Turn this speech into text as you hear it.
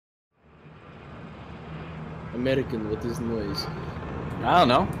American, what is noise? I don't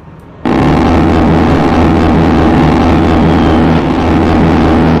know.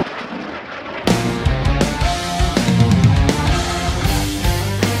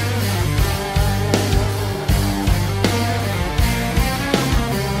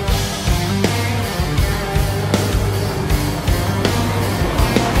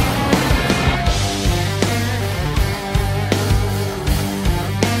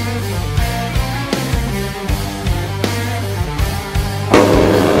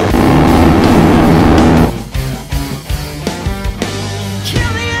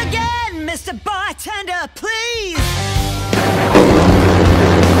 Bartender, please.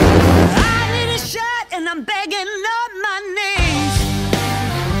 I need a shot and I'm begging on my knees.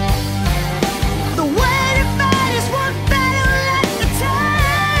 The way to fight is one battle at a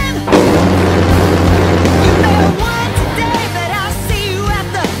time. You may have won today, but I'll see you at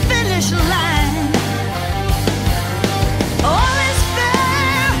the finish line. All is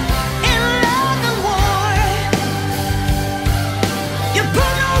fair in love and war. You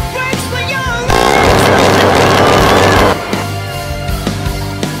put no brakes when you're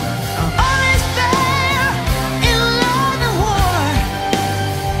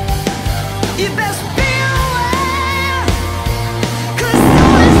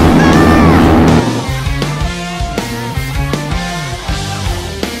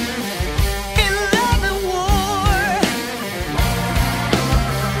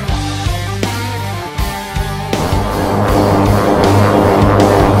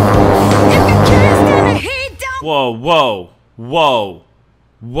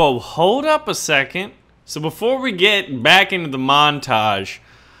Whoa, hold up a second. So before we get back into the montage,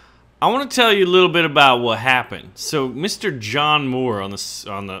 I want to tell you a little bit about what happened. So Mr. John Moore on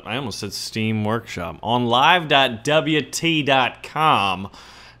the I almost said Steam Workshop, on live.wt.com,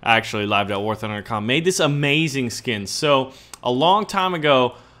 actually live.warthog.com, made this amazing skin. So a long time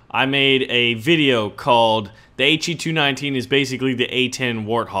ago, I made a video called the HE219 is basically the A-10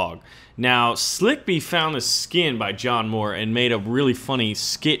 Warthog. Now, Slickby found this skin by John Moore and made a really funny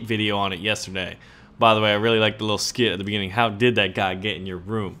skit video on it yesterday. By the way, I really like the little skit at the beginning. How did that guy get in your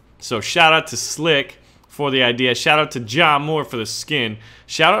room? So shout out to Slick for the idea. Shout out to John Moore for the skin.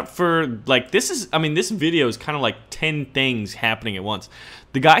 Shout out for, like, this video is kind of like 10 things happening at once.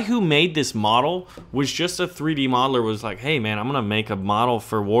 The guy who made this model was just a 3D modeler, was like, hey man, I'm gonna make a model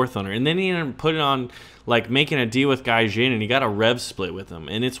for War Thunder. And then he ended up putting on, like, making a deal with Gaijin, and he got a rev split with him.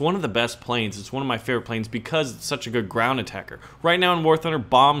 And it's one of the best planes. It's one of my favorite planes because it's such a good ground attacker. Right now in War Thunder,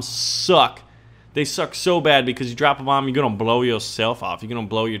 bombs suck. They suck so bad because you drop a bomb, you're gonna blow yourself off. You're gonna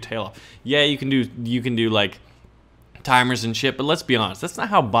blow your tail off. Yeah, you can do like timers and shit, but let's be honest, that's not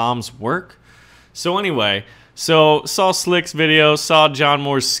how bombs work. So anyway, saw Slick's video, saw John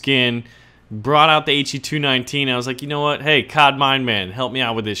Moore's skin, brought out the HE219. I was like, you know what? Hey, COD Mindman, help me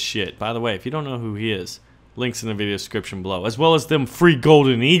out with this shit. By the way, if you don't know who he is, links in the video description below, as well as them free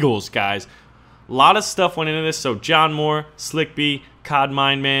golden eagles, guys. A lot of stuff went into this. So John Moore, Slickby, COD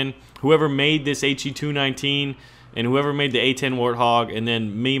Mindman, whoever made this HE219, and whoever made the A-10 Warthog, and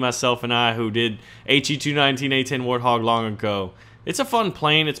then me, myself, and I, who did HE219 A-10 Warthog long ago. It's a fun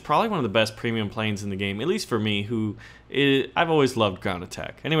plane. It's probably one of the best premium planes in the game, at least for me, I've always loved ground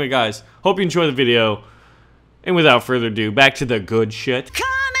attack. Anyway, guys, hope you enjoy the video. And without further ado, back to the good shit. Come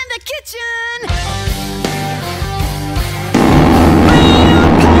in the kitchen.